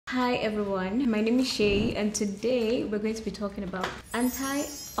Hi everyone, my name is Shay and today we're going to be talking about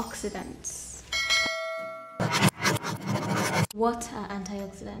antioxidants. What are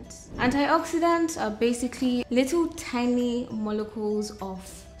antioxidants? Antioxidants are basically little tiny molecules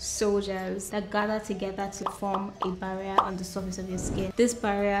of soldiers that gather together to form a barrier on the surface of your skin. This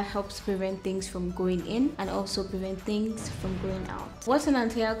barrier helps prevent things from going in and also prevent things from going out. What an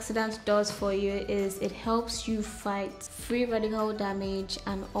antioxidant does for you is it helps you fight free radical damage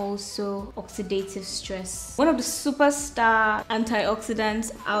and also oxidative stress. One of the superstar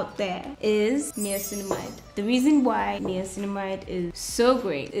antioxidants out there is niacinimide. The reason why niacinimide is so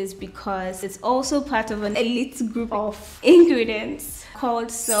great is because it's also part of an elite group of ingredients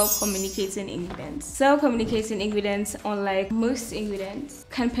called cell communicating ingredients. Cell communicating ingredients, unlike most ingredients,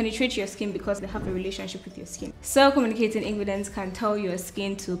 can penetrate your skin because they have a relationship with your skin. Cell communicating ingredients can tell your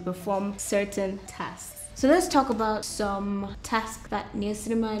skin to perform certain tasks. So let's talk about some tasks that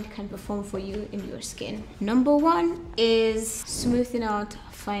niacinimide can perform for you in your skin. Number one is smoothing out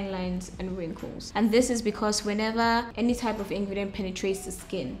fine lines and wrinkles, and this is because whenever any type of ingredient penetrates the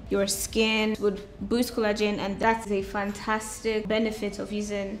skin, your skin would boost collagen, and that's a fantastic benefit of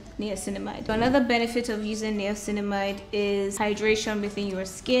using niacinimide. So another benefit of using niacinimide is hydration within your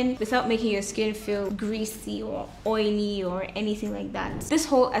skin without making your skin feel greasy or oily or anything like that. This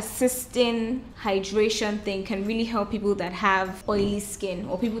whole assisting hydration thing can really help people that have oily skin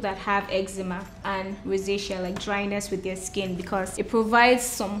or people that have eczema and rosacea, like dryness with their skin, because it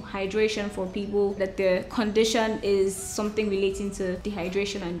provides some hydration for people that their condition is something relating to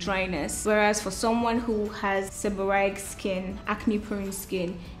dehydration and dryness. Whereas for someone who has seborrheic skin, acne prone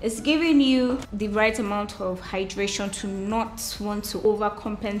skin, it's giving you the right amount of hydration to not want to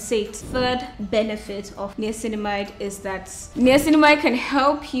overcompensate. Third benefit of niacinimide is that niacinimide can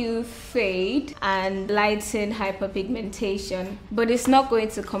help you fade and lighten hyperpigmentation, but it's not going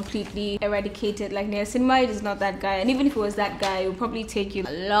to completely eradicate it. Like, niacinimide is not that guy, and even if it was that guy, it would probably take you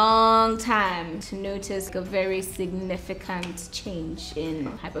a long time to notice a very significant change in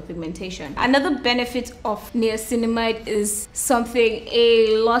hyperpigmentation. Another benefit of niacinimide is something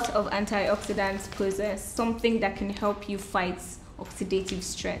a lot of antioxidants possess, something that can help you fight oxidative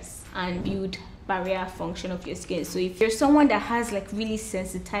stress and build barrier function of your skin. So if you're someone that has like really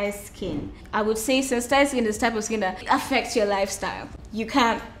sensitized skin, I would say sensitized skin is the type of skin that affects your lifestyle. You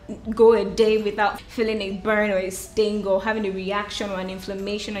can't go a day without feeling a burn or a sting or having a reaction or an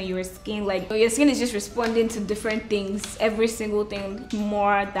inflammation on your skin. Like, your skin is just responding to different things, every single thing,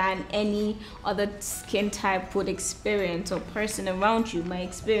 more than any other skin type would experience or person around you might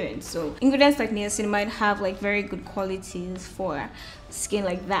experience. So ingredients like niacinimide have like very good qualities for skin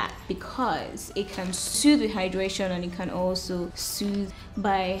like that, because it can soothe with hydration and it can also soothe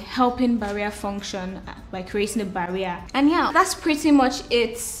by helping barrier function, by creating a barrier. And yeah, that's pretty much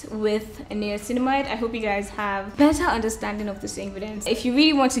it with niacinimide. I hope you guys have better understanding of this ingredient. If you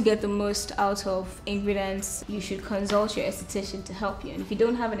really want to get the most out of ingredients, you should consult your esthetician to help you, and if you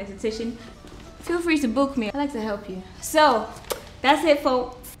don't have an esthetician, feel free to book me. I like to help you. So that's it,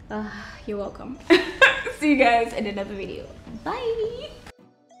 folks. You're welcome. See you guys in another video. Bye.